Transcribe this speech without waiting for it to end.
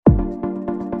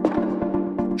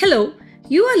Hello,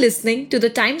 you are listening to the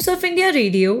Times of India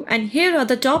radio, and here are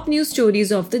the top news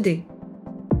stories of the day.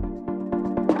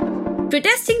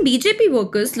 Protesting BJP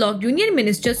workers locked Union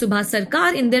Minister Subhas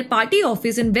Sarkar in their party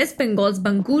office in West Bengal's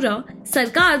Bankura.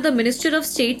 Sarkar, the Minister of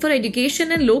State for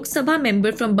Education and Lok Sabha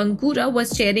member from Bankura,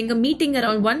 was chairing a meeting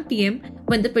around 1 p.m.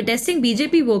 when the protesting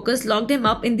BJP workers locked him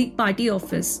up in the party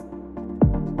office.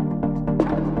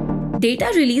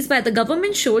 Data released by the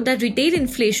government showed that retail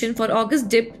inflation for August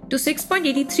dipped to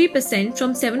 6.83%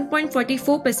 from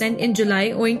 7.44% in July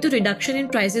owing to reduction in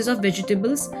prices of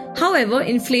vegetables. However,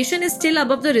 inflation is still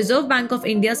above the Reserve Bank of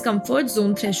India's comfort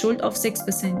zone threshold of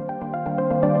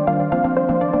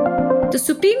 6%. The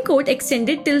Supreme Court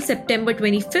extended till September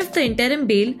 25th the interim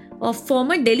bail of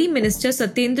former Delhi Minister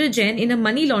Satyendra Jain in a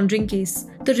money laundering case.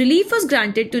 The relief was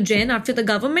granted to Jain after the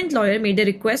government lawyer made a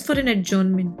request for an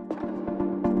adjournment.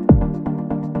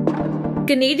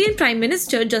 Canadian Prime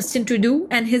Minister Justin Trudeau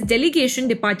and his delegation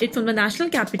departed from the national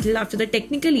capital after the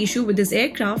technical issue with his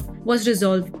aircraft was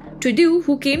resolved. Trudeau,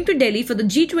 who came to Delhi for the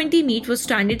G20 meet, was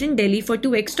stranded in Delhi for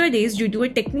 2 extra days due to a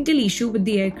technical issue with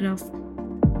the aircraft.